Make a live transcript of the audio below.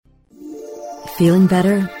Feeling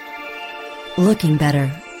better? Looking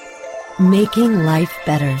better? Making life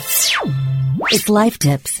better. It's Life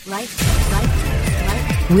Tips.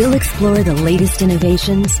 We'll explore the latest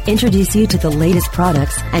innovations, introduce you to the latest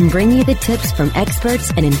products, and bring you the tips from experts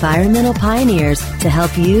and environmental pioneers to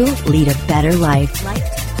help you lead a better life.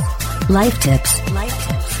 Life Tips.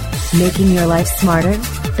 Making your life smarter,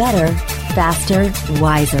 better, faster,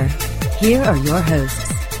 wiser. Here are your hosts.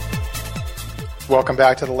 Welcome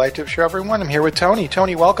back to the Life Tips Show, everyone. I'm here with Tony.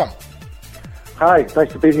 Tony, welcome. Hi,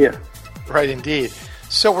 nice to be here. Right, indeed.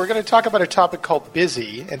 So we're going to talk about a topic called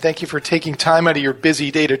busy, and thank you for taking time out of your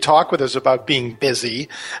busy day to talk with us about being busy.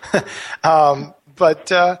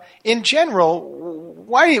 But in general,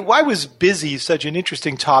 why was busy such an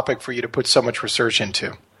interesting topic for you to put so much research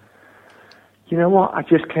into? You know what? I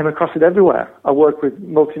just came across it everywhere. I work with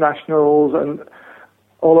multinationals and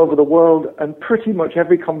all over the world, and pretty much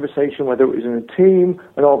every conversation, whether it was in a team,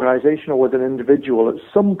 an organization, or with an individual, at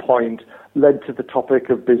some point led to the topic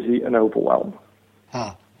of busy and overwhelm.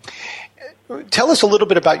 Tell us a little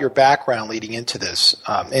bit about your background leading into this,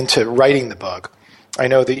 into writing the book. I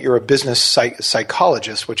know that you're a business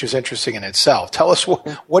psychologist, which is interesting in itself. Tell us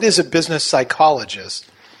what is a business psychologist,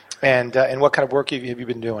 and what kind of work have you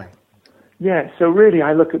been doing? Yeah, so really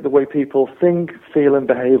I look at the way people think, feel, and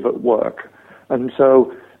behave at work. And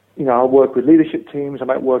so, I'll work with leadership teams, I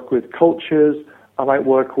might work with cultures, I might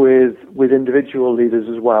work with individual leaders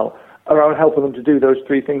as well, around helping them to do those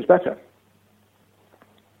three things better.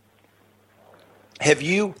 Have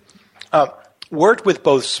you worked with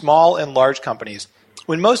both small and large companies?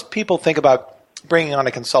 When most people think about bringing on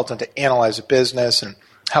a consultant to analyze a business and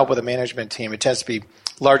help with a management team, it tends to be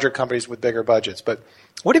larger companies with bigger budgets. But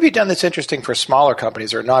what have you done that's interesting for smaller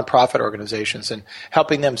companies or nonprofit organizations and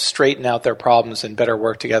helping them straighten out their problems and better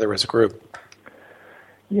work together as a group?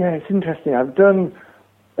 Yeah, it's interesting. I've done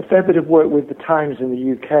a fair bit of work with the Times in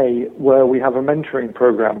the UK where we have a mentoring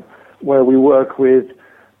program where we work with,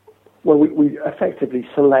 we effectively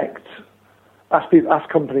ask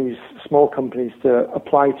companies, small companies to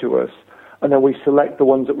apply to us, and then we select the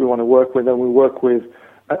ones that we want to work with, and we work with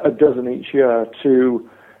a dozen each year to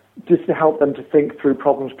help them to think through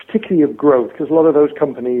problems, particularly of growth, because a lot of those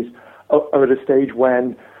companies are at a stage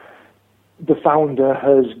when the founder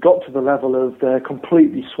has got to the level of they're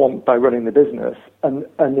completely swamped by running the business, and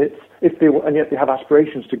yet they have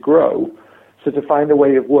aspirations to grow. So to find a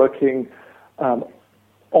way of working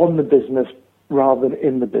on the business rather than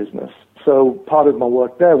in the business. So part of my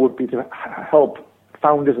work there would be to help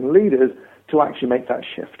founders and leaders to actually make that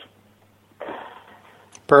shift.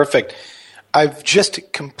 Perfect. I've just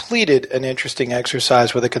completed an interesting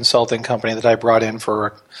exercise with a consulting company that I brought in for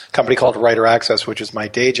a company called Writer Access, which is my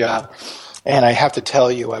day job. And I have to tell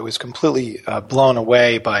you, I was completely blown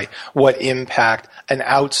away by what impact an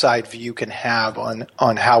outside view can have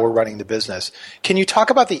on how we're running the business. Can you talk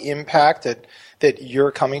about the impact that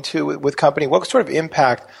you're coming to with company? What sort of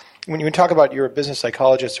impact, when you talk about you're a business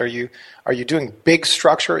psychologist, are you doing big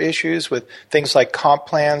structure issues with things like comp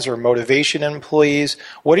plans or motivation in employees?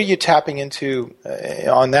 What are you tapping into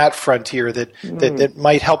on that frontier that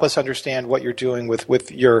might help us understand what you're doing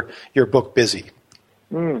with your book Busy?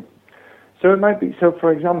 So it might be,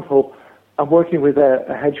 for example, I'm working with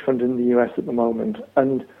a hedge fund in the US at the moment,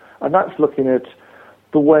 and that's looking at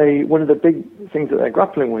the way, one of the big things that they're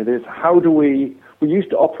grappling with is how do we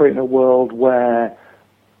used to operate in a world where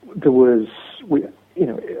there was,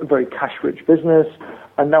 a very cash-rich business,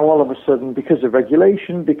 and now all of a sudden, because of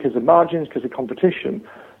regulation, because of margins, because of competition,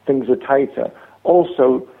 things are tighter.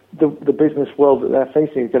 Also, the business world that they're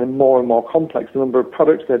facing is getting more and more complex. The number of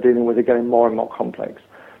products they're dealing with are getting more and more complex.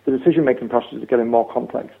 The decision-making processes are getting more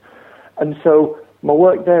complex. And so my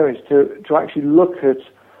work there is to actually look at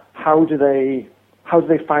how do they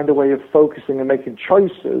find a way of focusing and making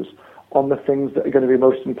choices on the things that are going to be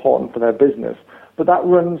most important for their business. But that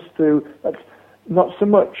runs through, that's not so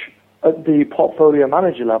much at the portfolio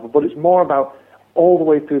manager level, but it's more about all the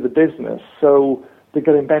way through the business. So they're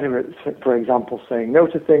getting better at, for example, saying no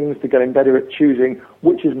to things. They're getting better at choosing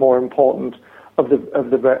which is more important of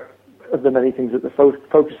the many things that they're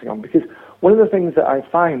focusing on. Because one of the things that I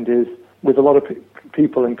find is with a lot of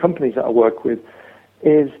people and companies that I work with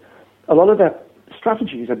is a lot of their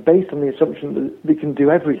strategies are based on the assumption that they can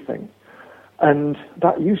do everything. And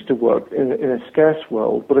that used to work in a scarce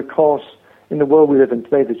world, but of course, in the world we live in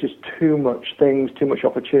today, there's just too much things, too much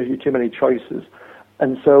opportunity, too many choices.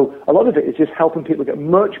 And so a lot of it is just helping people get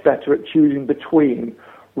much better at choosing between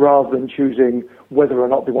rather than choosing whether or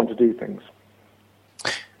not they want to do things.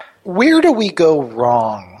 Where do we go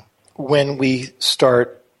wrong when we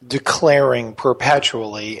start declaring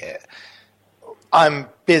perpetually I'm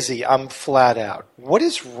busy, I'm flat out. What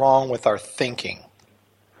is wrong with our thinking?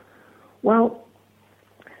 Well,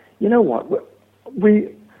 you know what?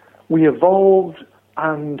 We evolved,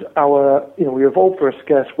 and we evolved for a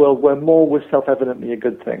scarce world where more was self-evidently a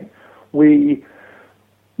good thing. A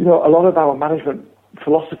lot of our management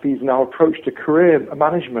philosophies and our approach to career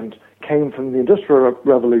management came from the Industrial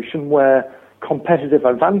Revolution, where competitive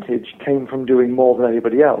advantage came from doing more than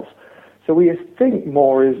anybody else. So we think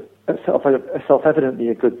more is self-evidently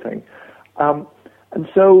a good thing. And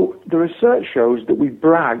so the research shows that we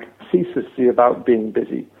brag ceaselessly about being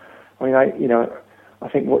busy. I mean, I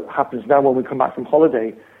think what happens now when we come back from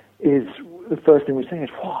holiday is the first thing we say is,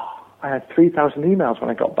 wow, I had 3,000 emails when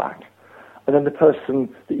I got back. And then the person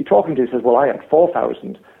that you're talking to says, well, I had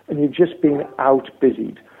 4,000, and you've just been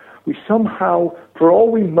out-busied. We somehow, for all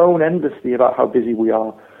we moan endlessly about how busy we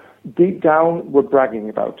are, deep down we're bragging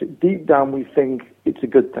about it. Deep down we think it's a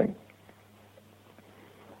good thing.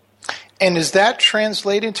 And is that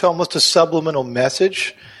translated to almost a subliminal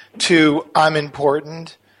message to I'm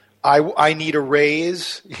important, I need a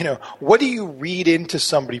raise? What do you read into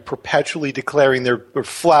somebody perpetually declaring they're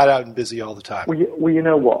flat out and busy all the time? Well, you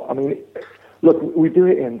know what? I mean, look, we do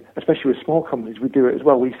it especially with small companies, we do it as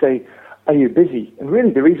well. We say, are you busy? And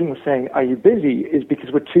really the reason we're saying, are you busy, is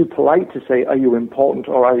because we're too polite to say, are you important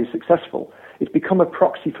or are you successful? It's become a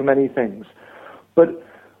proxy for many things. But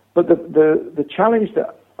the challenge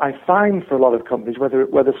that I find for a lot of companies,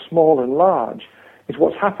 whether small and large, is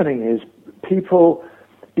what's happening is people,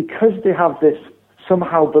 because they have this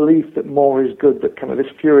somehow belief that more is good, that kind of this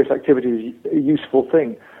furious activity is a useful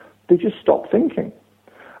thing, they just stop thinking.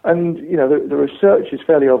 And, the research is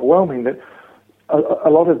fairly overwhelming that a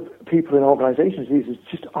lot of people in organizations these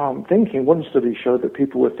just aren't thinking. One study showed that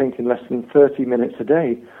people were thinking less than 30 minutes a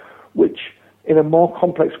day, which in a more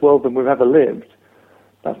complex world than we've ever lived,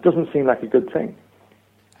 that doesn't seem like a good thing.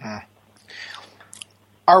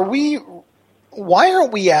 Why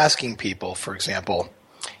aren't we asking people, for example,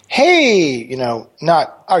 hey,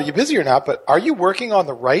 not are you busy or not, but are you working on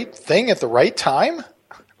the right thing at the right time?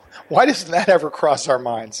 Why doesn't that ever cross our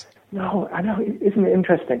minds? No, I know, isn't it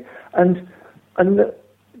interesting? And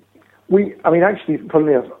actually,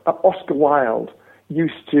 funnily enough, Oscar Wilde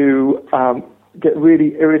used to get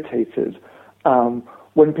really irritated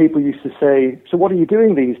when people used to say, so what are you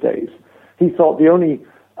doing these days? He thought the only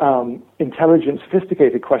intelligent,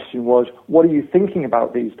 sophisticated question was, what are you thinking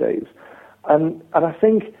about these days? And I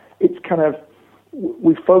think it's kind of,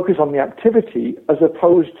 we focus on the activity as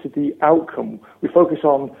opposed to the outcome. We focus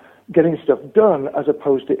on getting stuff done as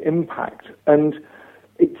opposed to impact. And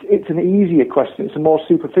it's an easier question. It's a more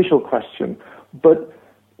superficial question, but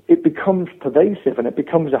it becomes pervasive and it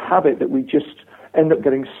becomes a habit that we just end up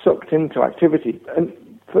getting sucked into activity. And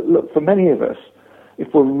for many of us,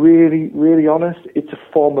 if we're really, really honest, it's a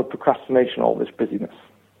form of procrastination, all this busyness.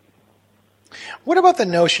 What about the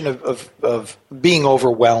notion of being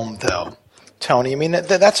overwhelmed, though, Tony? I mean,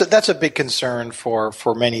 that's a big concern for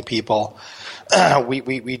many people.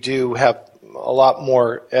 We do have a lot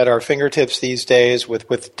more at our fingertips these days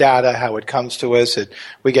with data, how it comes to us.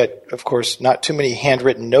 We get, of course, not too many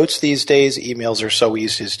handwritten notes these days. Emails are so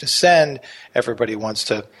easy to send. Everybody wants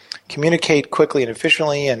to communicate quickly and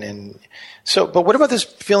efficiently, but what about this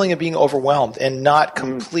feeling of being overwhelmed and not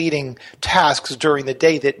completing tasks during the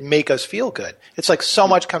day that make us feel good? It's like so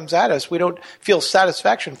much comes at us, we don't feel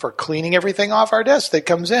satisfaction for cleaning everything off our desk that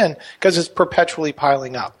comes in because it's perpetually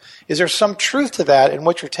piling up. Is there some truth to that, and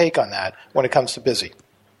what's your take on that when it comes to busy?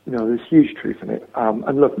 There's huge truth in it.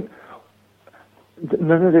 And look,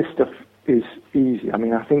 none of this stuff is easy. I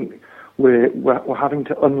mean, I think we're having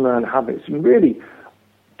to unlearn habits, and really,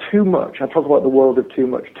 too much. I talk about the world of too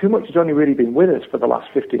much. Too much has only really been with us for the last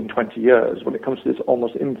 15, 20 years when it comes to this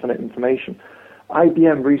almost infinite information.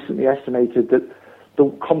 IBM recently estimated that the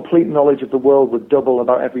complete knowledge of the world would double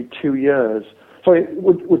about every 2 years. Sorry,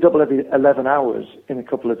 would double every 11 hours in a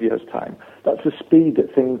couple of years' time. That's the speed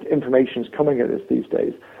that information is coming at us these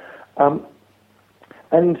days.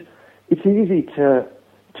 And it's easy to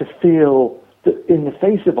feel that in the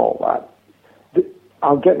face of all that,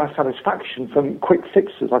 I'll get my satisfaction from quick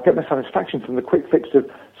fixes. I'll get my satisfaction from the quick fix of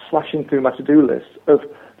slashing through my to-do list, of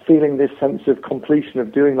feeling this sense of completion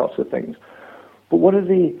of doing lots of things. But one of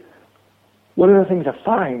the things I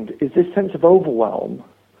find is this sense of overwhelm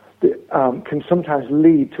that can sometimes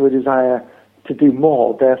lead to a desire to do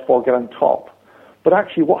more, therefore get on top. But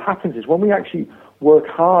actually what happens is when we actually work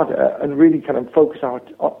harder and really kind of focus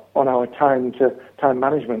on our time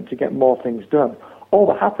management to get more things done, all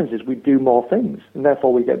that happens is we do more things, and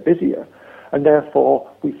therefore we get busier, and therefore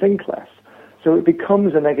we think less. So it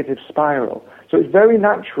becomes a negative spiral. So it's very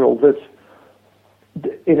natural that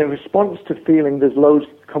in a response to feeling there's loads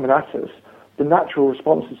coming at us, the natural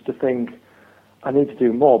response is to think, I need to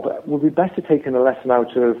do more. But it would be better taking a lesson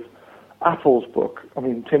out of Apple's book. I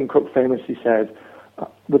mean, Tim Cook famously said,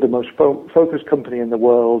 we're the most focused company in the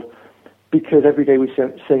world because every day we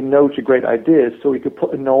say no to great ideas so we could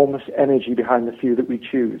put enormous energy behind the few that we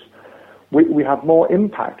choose. We have more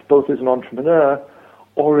impact, both as an entrepreneur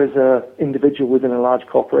or as an individual within a large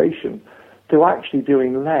corporation, through actually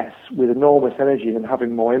doing less with enormous energy and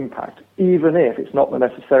having more impact, even if it's not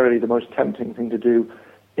necessarily the most tempting thing to do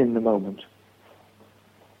in the moment.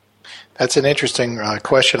 That's an interesting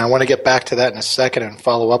question. I want to get back to that in a second and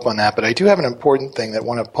follow up on that, but I do have an important thing that I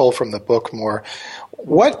want to pull from the book more.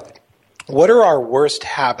 What are our worst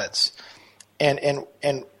habits and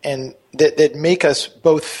that make us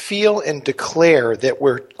both feel and declare that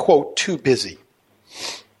we're, quote, too busy?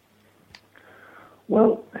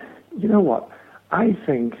 Well, you know what? I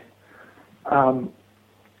think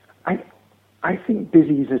I think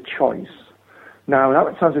busy is a choice. Now,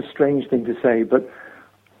 that sounds a strange thing to say, but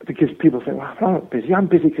because people think, well, I'm not busy. I'm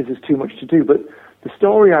busy because there's too much to do. But the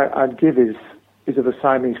story I'd give is of a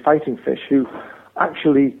Siamese fighting fish who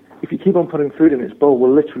actually, if you keep on putting food in its bowl,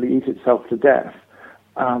 will literally eat itself to death.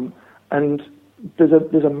 And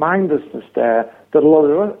there's a mindlessness there that a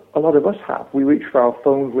lot of us have. We reach for our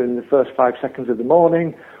phones within the first 5 seconds of the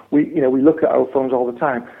morning. We look at our phones all the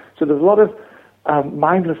time. So there's a lot of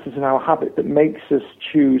mindlessness in our habit that makes us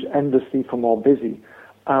choose endlessly for more busy.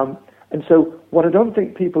 And so what I don't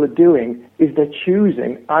think people are doing is they're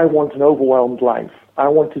choosing, I want an overwhelmed life. I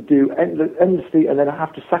want to do endlessly, and then I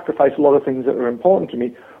have to sacrifice a lot of things that are important to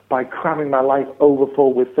me by cramming my life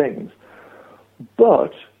overfull with things.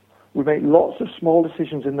 But we make lots of small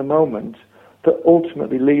decisions in the moment that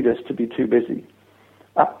ultimately lead us to be too busy.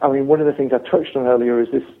 I mean, one of the things I touched on earlier is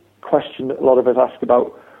this question that a lot of us ask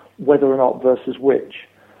about whether or not versus which.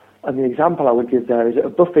 And the example I would give there is at a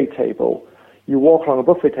buffet table, you walk along a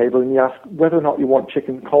buffet table and you ask whether or not you want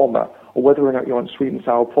chicken korma or whether or not you want sweet and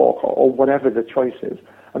sour pork or whatever the choice is.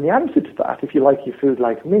 And the answer to that, if you like your food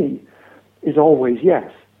like me, is always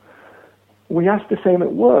yes. We ask the same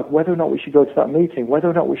at work, whether or not we should go to that meeting, whether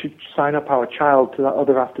or not we should sign up our child to that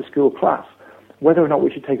other after-school class, whether or not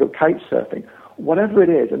we should take up kite surfing, whatever it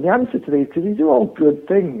is. And the answer to these, because these are all good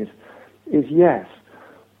things, is yes.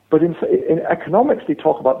 But in economics, they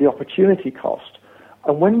talk about the opportunity cost.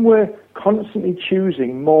 And when we're constantly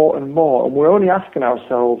choosing more and more, and we're only asking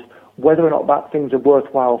ourselves whether or not that thing's a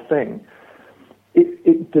worthwhile thing,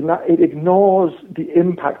 it ignores the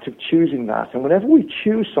impact of choosing that. And whenever we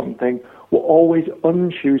choose something, we're always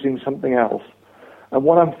unchoosing something else. And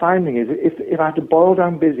what I'm finding is if I had to boil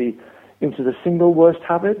down busy into the single worst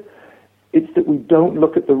habit, it's that we don't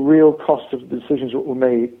look at the real cost of the decisions that we're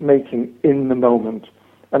making in the moment.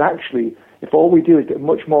 And actually, if all we do is get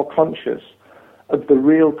much more conscious of the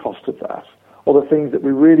real cost of that, or the things that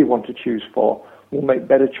we really want to choose for, we'll make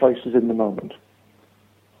better choices in the moment.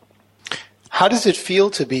 How does it feel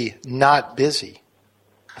to be not busy?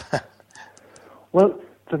 Well,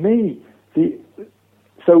 for me, the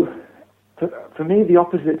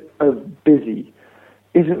opposite of busy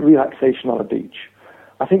isn't relaxation on a beach.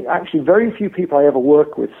 I think actually very few people I ever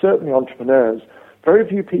work with, certainly entrepreneurs, very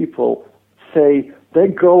few people say their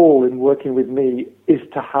goal in working with me is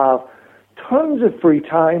to have tons of free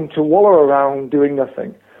time to wallow around doing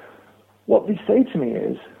nothing. What they say to me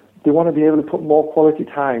is they want to be able to put more quality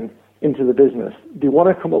time into the business. They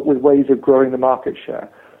want to come up with ways of growing the market share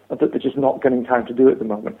that they're just not getting time to do at the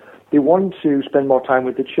moment. They want to spend more time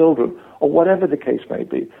with the children, or whatever the case may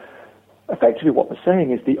be. Effectively what they're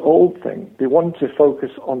saying is the old thing. They want to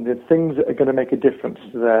focus on the things that are going to make a difference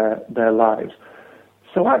to their lives.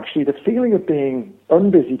 So actually the feeling of being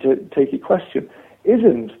unbusy, to take your question,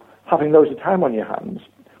 isn't having loads of time on your hands.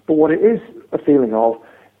 But what it is a feeling of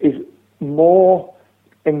is more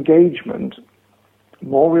engagement,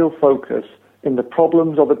 more real focus in the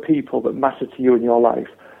problems or the people that matter to you in your life,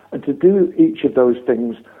 and to do each of those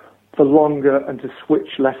things for longer and to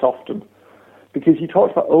switch less often. Because you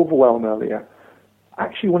talked about overwhelm earlier.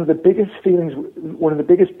 Actually, one of the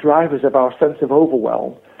biggest drivers of our sense of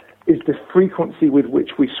overwhelm is the frequency with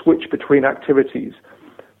which we switch between activities.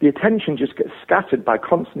 The attention just gets scattered by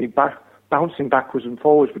constantly bouncing backwards and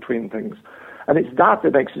forwards between things. And it's that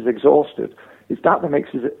makes us exhausted. It's that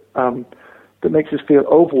makes us feel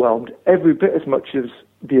overwhelmed every bit as much as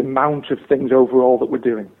the amount of things overall that we're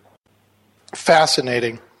doing.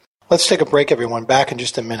 Fascinating. Let's take a break, everyone. Back in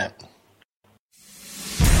just a minute.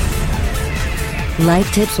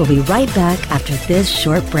 Life Tips will be right back after this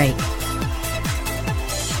short break.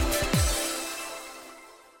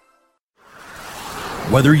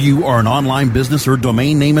 Whether you are an online business or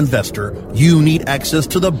domain name investor, you need access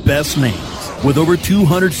to the best names. With over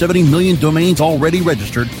 270 million domains already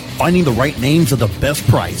registered, finding the right names at the best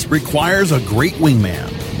price requires a great wingman.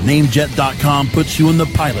 Namejet.com puts you in the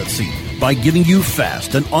pilot seat by giving you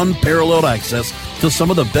fast and unparalleled access to some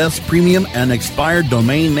of the best premium and expired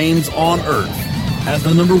domain names on earth. As the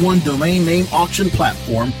 #1 domain name auction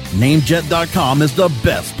platform, Namejet.com is the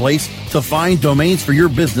best place to find domains for your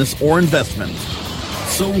business or investment.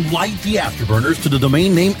 So light the afterburners to the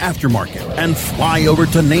domain name aftermarket and fly over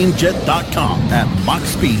to Namejet.com at Mach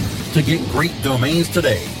speed to get great domains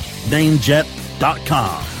today.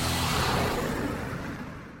 Namejet.com.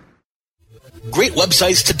 Great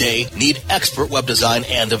websites today need expert web design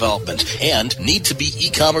and development and need to be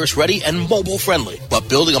e-commerce ready and mobile friendly. But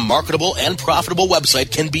building a marketable and profitable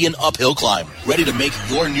website can be an uphill climb. Ready to make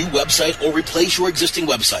your new website or replace your existing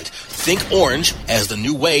website? Think Orange as the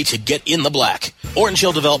new way to get in the black. Orange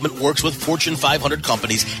Hill Development works with Fortune 500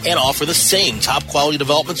 companies and offer the same top quality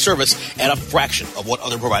development service at a fraction of what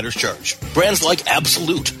other providers charge. Brands like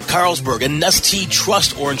Absolute, Carlsberg, and Nestea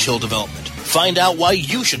trust Orange Hill Development. Find out why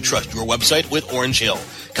you should trust your website with Orange Hill.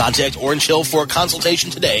 Contact Orange Hill for a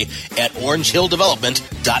consultation today at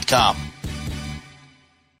orangehilldevelopment.com.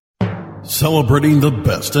 Celebrating the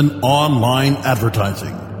best in online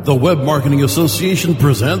advertising, the Web Marketing Association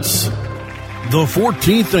presents the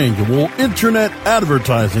 14th Annual Internet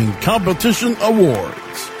Advertising Competition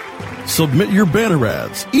Awards. Submit your banner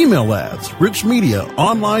ads, email ads, rich media,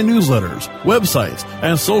 online newsletters, websites,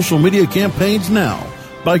 and social media campaigns now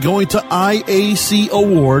by going to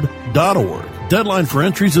iacaward.org. Deadline for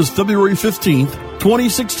entries is February 15th,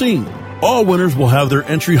 2016. All winners will have their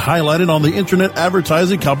entry highlighted on the Internet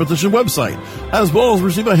Advertising Competition website, as well as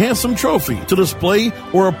receive a handsome trophy to display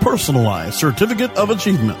or a personalized certificate of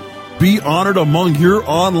achievement. Be honored among your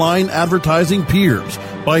online advertising peers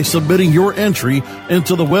by submitting your entry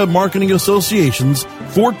into the Web Marketing Association's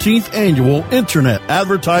 14th Annual Internet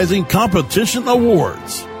Advertising Competition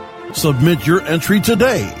Awards. Submit your entry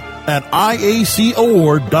today at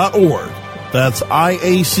iacaward.org. That's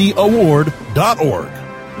iacaward.org.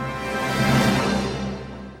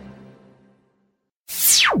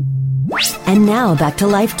 And now back to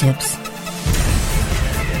Life Tips.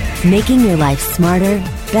 Making your life smarter,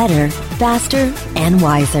 better, faster, and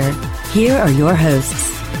wiser. Here are your hosts.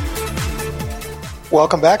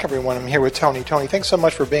 Welcome back, everyone. I'm here with Tony. Tony, thanks so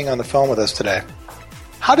much for being on the phone with us today.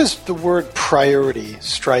 How does the word priority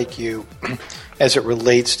strike you as it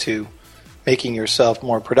relates to making yourself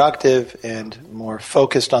more productive and more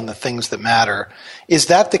focused on the things that matter? Is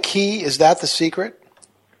that the key? Is that the secret?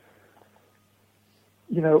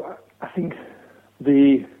 You know, I think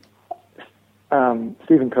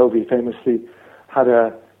Stephen Covey famously had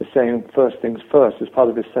a saying, first things first, as part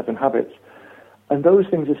of his 7 habits. And those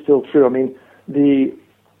things are still true. I mean, the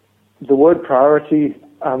word priority,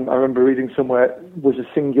 I remember reading somewhere, was a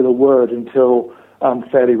singular word until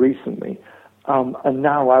fairly recently. And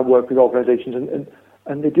now I work with organizations,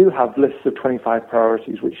 and they do have lists of 25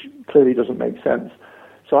 priorities, which clearly doesn't make sense.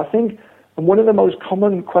 So I think, and one of the most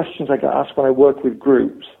common questions I get asked when I work with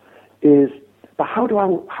groups is, but how do I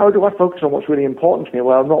focus on what's really important to me?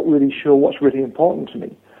 Well, I'm not really sure what's really important to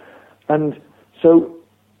me. And so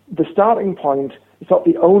the starting point, it's not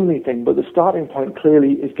the only thing, but the starting point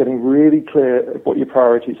clearly is getting really clear what your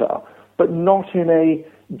priorities are, but not in a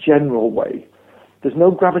general way. There's no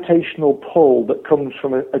gravitational pull that comes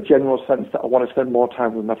from a general sense that I want to spend more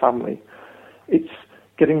time with my family. It's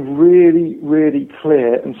getting really, really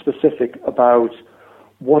clear and specific about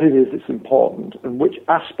what it is that's important and which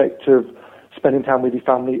aspect of spending time with your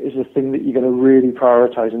family is the thing that you're going to really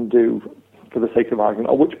prioritize and do for the sake of argument,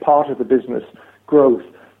 or which part of the business growth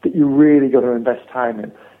that you're really going to invest time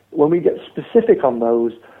in. When we get specific on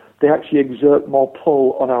those, they actually exert more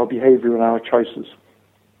pull on our behavior and our choices.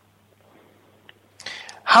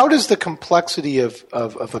 How does the complexity of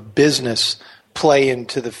a business play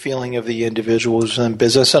into the feeling of the individuals in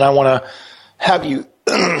business? And I want to have you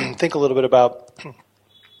think a little bit about,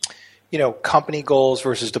 company goals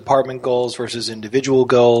versus department goals versus individual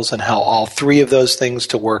goals, and how all three of those things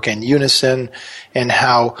to work in unison, and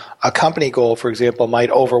how a company goal, for example,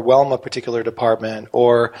 might overwhelm a particular department,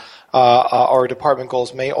 or department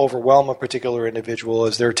goals may overwhelm a particular individual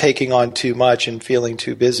as they're taking on too much and feeling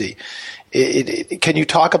too busy. Can you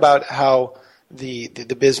talk about how the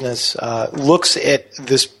business looks at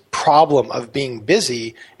this problem of being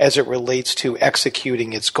busy as it relates to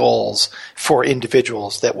executing its goals for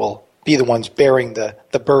individuals that will be the ones bearing the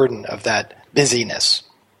burden of that busyness?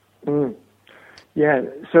 Yeah,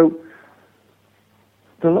 so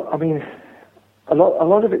a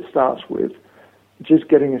lot of it starts with, just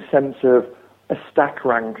getting a sense of a stack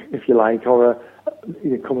rank, if you like, or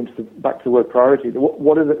coming back to the word priority.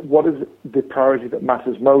 What is the priority that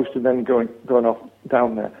matters most, and then going off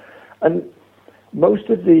down there. And most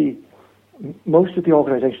of the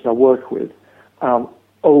organisations I work with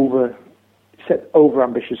set over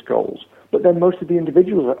ambitious goals. But then most of the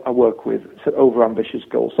individuals I work with set over ambitious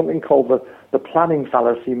goals. Something called the planning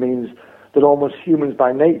fallacy means that almost humans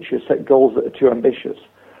by nature set goals that are too ambitious.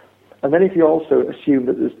 And then if you also assume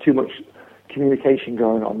that there's too much communication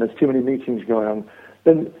going on, there's too many meetings going on,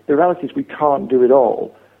 then the reality is we can't do it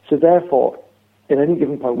all. So therefore, at any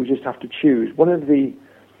given point, we just have to choose. One of the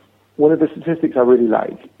statistics I really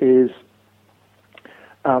like is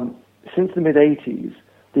since the mid-'80s,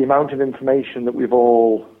 the amount of information that we've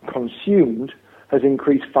all consumed has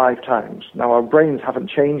increased 5 times. Now, our brains haven't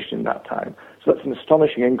changed in that time, so that's an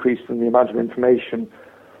astonishing increase in the amount of information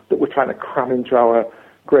that we're trying to cram into our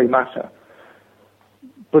grey matter.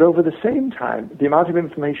 But over the same time, the amount of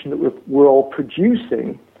information that we're all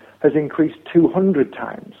producing has increased 200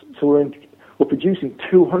 times. So we're producing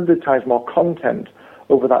 200 times more content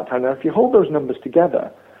over that time. Now, if you hold those numbers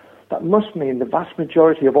together, that must mean the vast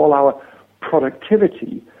majority of all our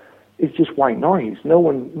productivity is just white noise. No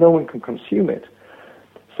one can consume it.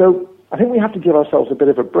 So I think we have to give ourselves a bit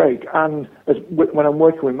of a break. And when I'm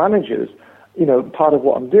working with managers, part of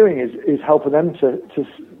what I'm doing is helping them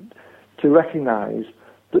to recognise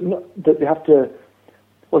that they have to,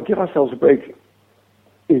 give ourselves a break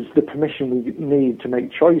is the permission we need to make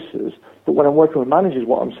choices. But when I'm working with managers,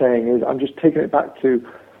 what I'm saying is I'm just taking it back to,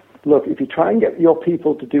 look, if you try and get your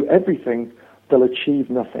people to do everything, they'll achieve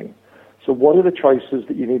nothing. So what are the choices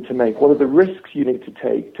that you need to make? What are the risks you need to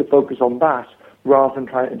take to focus on that rather than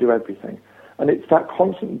trying to do everything? And it's that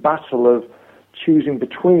constant battle of choosing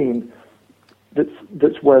between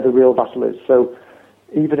that's where the real battle is. So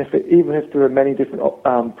even if there are many different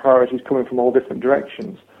priorities coming from all different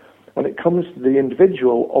directions, when it comes to the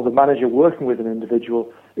individual or the manager working with an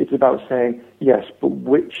individual, it's about saying, yes, but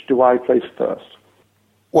which do I place first?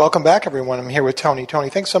 Welcome back, everyone. I'm here with Tony. Tony,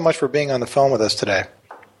 thanks so much for being on the phone with us today.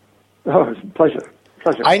 Oh, it's a pleasure.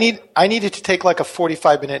 I needed to take like a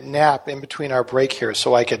 45-minute nap in between our break here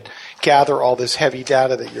so I could gather all this heavy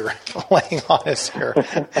data that you're laying on us here.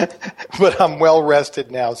 But I'm well rested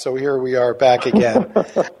now, so here we are back again.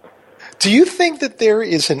 Do you think that there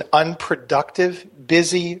is an unproductive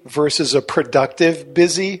busy versus a productive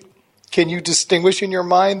busy? Can you distinguish in your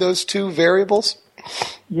mind those two variables?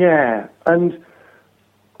 Yeah, and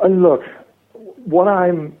look,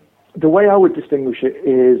 the way I would distinguish it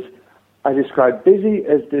is I describe busy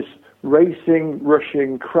as this racing,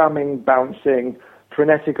 rushing, cramming, bouncing,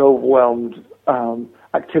 frenetic, overwhelmed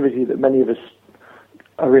activity that many of us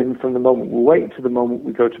are in from the moment we wake to the moment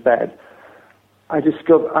we go to bed. I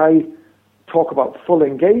talk about full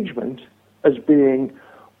engagement as being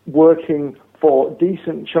working for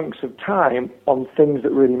decent chunks of time on things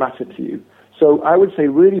that really matter to you. So I would say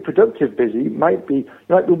really productive busy might be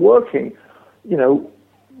working,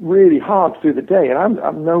 really hard through the day. And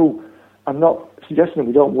I'm not suggesting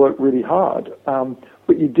we don't work really hard,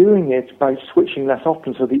 but you're doing it by switching less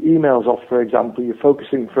often. So the email's off, for example, you're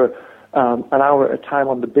focusing for an hour at a time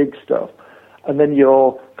on the big stuff, and then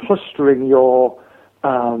you're clustering your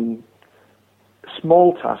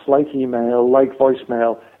small tasks like email, like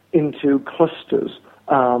voicemail, into clusters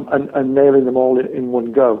and nailing them all in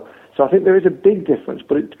one go. So I think there is a big difference,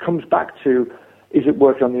 but it comes back to, is it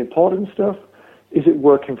working on the important stuff? Is it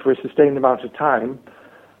working for a sustained amount of time?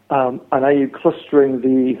 And are you clustering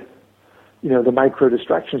the micro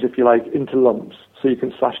distractions, if you like, into lumps so you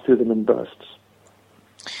can slash through them in bursts?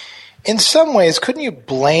 In some ways, couldn't you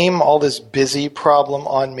blame all this busy problem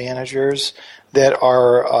on managers that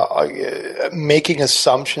are making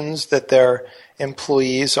assumptions that their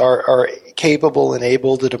employees are capable and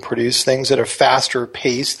able to produce things at a faster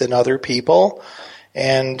pace than other people?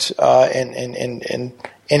 And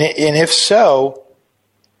if so,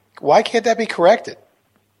 why can't that be corrected?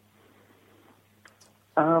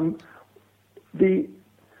 I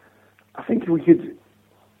think we could.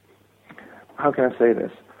 How can I say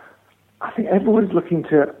this? I think everyone's looking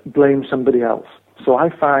to blame somebody else. So I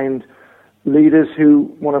find leaders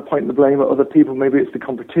who want to point the blame at other people. Maybe it's the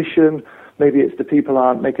competition. Maybe it's the people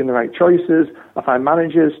aren't making the right choices. I find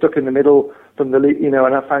managers stuck in the middle from the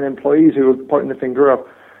and I find employees who are pointing the finger up.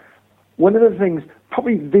 One of the things,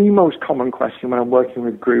 probably the most common question when I'm working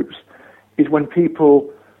with groups, is when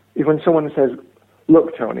someone says,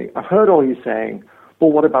 "Look, Tony, I've heard all you're saying, but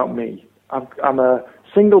what about me? I'm a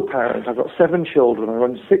single parent. I've got 7 children. I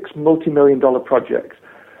run 6 multi-million-dollar projects.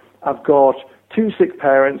 I've got 2 sick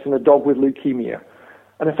parents and a dog with leukemia.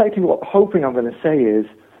 And effectively what hoping I'm going to say is,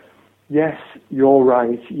 yes, you're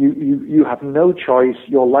right. You have no choice.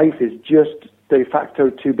 Your life is just de facto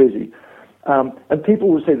too busy. And people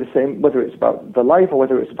will say the same, whether it's about the life or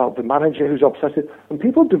whether it's about the manager who's obsessive. And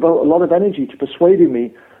people devote a lot of energy to persuading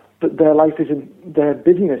me that their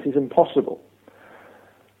busyness is impossible.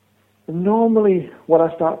 Normally, when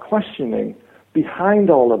I start questioning, behind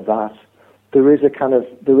all of that, there is a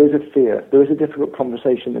fear, there is a difficult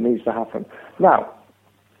conversation that needs to happen. Now,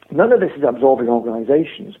 none of this is absorbing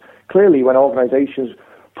organizations. Clearly, when organizations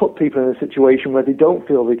put people in a situation where they don't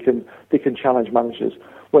feel they can challenge managers,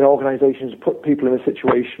 when organizations put people in a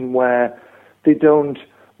situation where they don't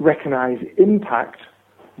recognize impact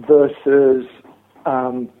versus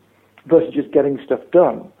just getting stuff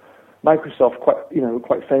done. Microsoft,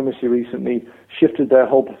 quite famously recently, shifted their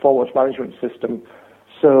whole performance management system,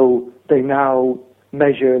 so they now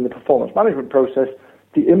measure in the performance management process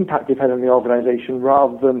the impact they've had on the organization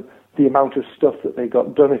rather than the amount of stuff that they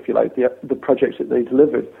got done, if you like, the projects that they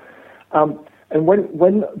delivered. And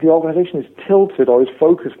when the organization is tilted or is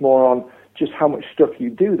focused more on just how much stuff you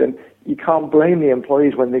do, then you can't blame the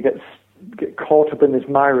employees when they get caught up in this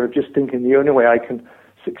mire of just thinking the only way I can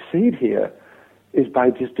succeed here is by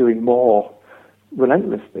just doing more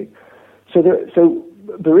relentlessly. So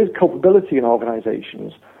there is culpability in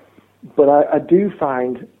organizations, but I do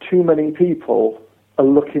find too many people are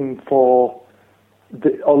looking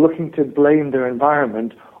to blame their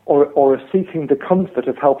environment or are seeking the comfort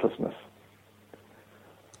of helplessness.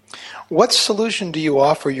 What solution do you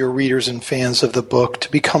offer your readers and fans of the book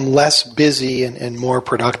to become less busy and more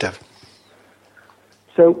productive?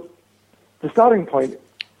 So the starting point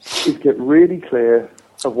is get really clear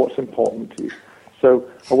of what's important to you. So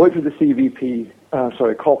I worked with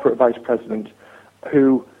the corporate vice president,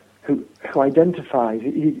 who identifies. I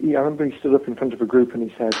remember he stood up in front of a group and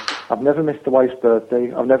he said, "I've never missed the wife's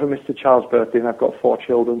birthday. I've never missed a child's birthday, and I've got 4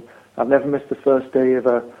 children. I've never missed the first day of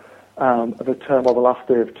a term or the last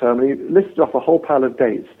day of term." And he listed off a whole pile of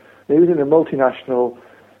dates. And he was in a multinational,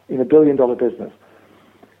 in a billion-dollar business.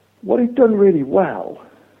 What he'd done really well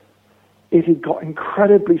is he got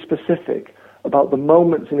incredibly specific about the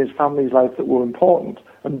moments in his family's life that were important,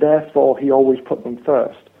 and therefore he always put them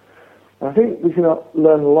first. And I think we can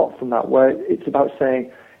learn a lot from that, where it's about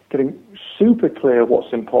getting super clear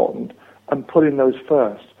what's important and putting those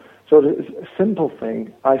first. So it's a simple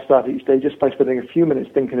thing. I start each day just by spending a few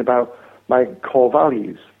minutes thinking about my core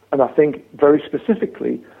values, and I think very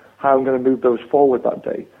specifically how I'm going to move those forward that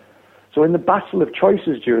day. So in the battle of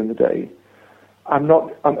choices during the day, I'm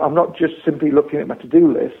not just simply looking at my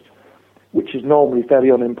to-do list, which is normally fairly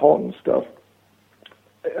unimportant stuff,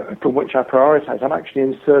 from which I prioritize. I'm actually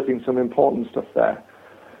inserting some important stuff there.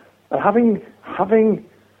 And having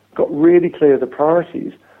got really clear the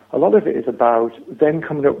priorities, a lot of it is about then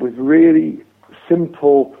coming up with really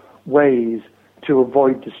simple ways to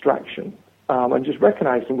avoid distraction, and just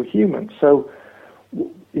recognizing we're human. So,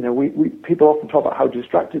 we people often talk about how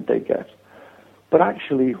distracted they get, but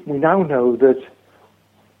actually we now know that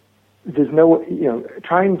there's no,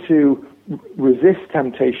 trying to resist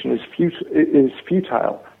temptation is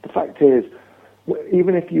futile. The fact is,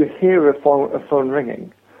 even if you hear a phone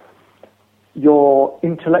ringing, your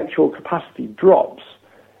intellectual capacity drops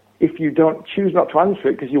if you don't choose not to answer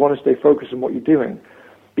it because you want to stay focused on what you're doing.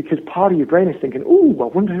 Because part of your brain is thinking, "Ooh, I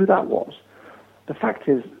wonder who that was." The fact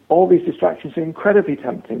is, all these distractions are incredibly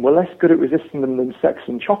tempting. We're less good at resisting them than sex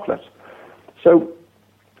and chocolate. So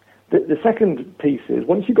the second piece is,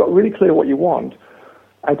 once you've got really clear what you want,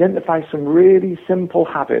 identify some really simple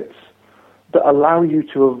habits that allow you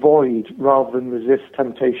to avoid rather than resist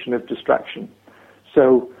temptation of distraction.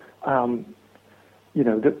 So,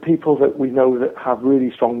 the people that we know that have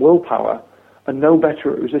really strong willpower are no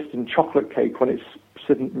better at resisting chocolate cake when it's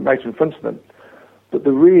sitting right in front of them. But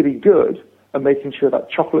they're really good at making sure that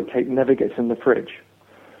chocolate cake never gets in the fridge.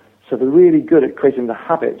 So they're really good at creating the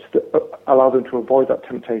habits that allow them to avoid that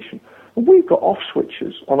temptation. And we've got off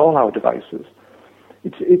switches on all our devices.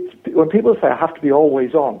 It's when people say, "I have to be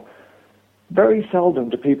always on," very seldom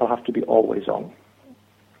do people have to be always on.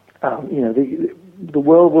 The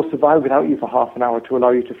world will survive without you for half an hour to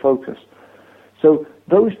allow you to focus. So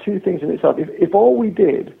those two things in itself, if all we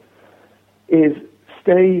did is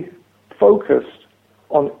stay focused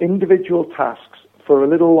on individual tasks for a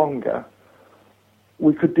little longer,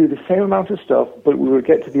 we could do the same amount of stuff, but we would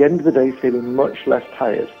get to the end of the day feeling much less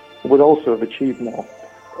tired. We would also have achieved more.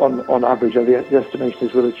 On average, the estimation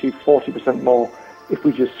is we'll achieve 40% more if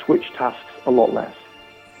we just switch tasks a lot less.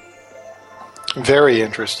 Very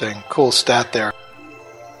interesting. Cool stat there.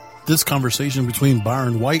 This conversation between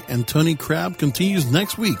Byron White and Tony Crabb continues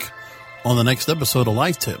next week on the next episode of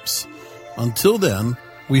Life Tips. Until then,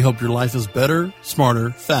 we hope your life is better,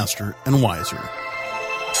 smarter, faster, and wiser.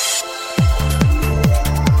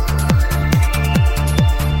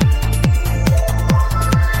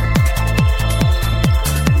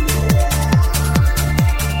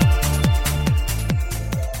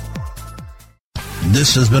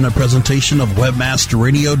 This has been a presentation of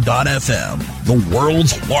WebmasterRadio.fm, the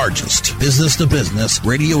world's largest business-to-business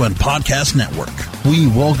radio and podcast network. We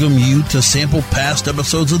welcome you to sample past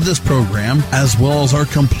episodes of this program, as well as our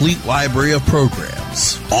complete library of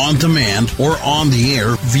programs, on demand or on the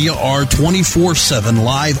air via our 24/7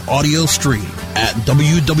 live audio stream at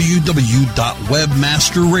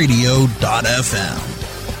www.webmasterradio.fm.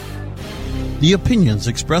 The opinions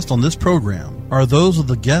expressed on this program are those of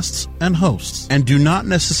the guests and hosts and do not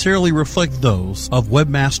necessarily reflect those of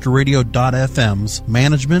WebmasterRadio.fm's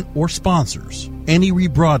management or sponsors. Any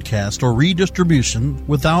rebroadcast or redistribution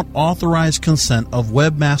without authorized consent of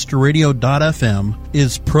WebmasterRadio.fm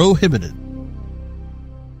is prohibited.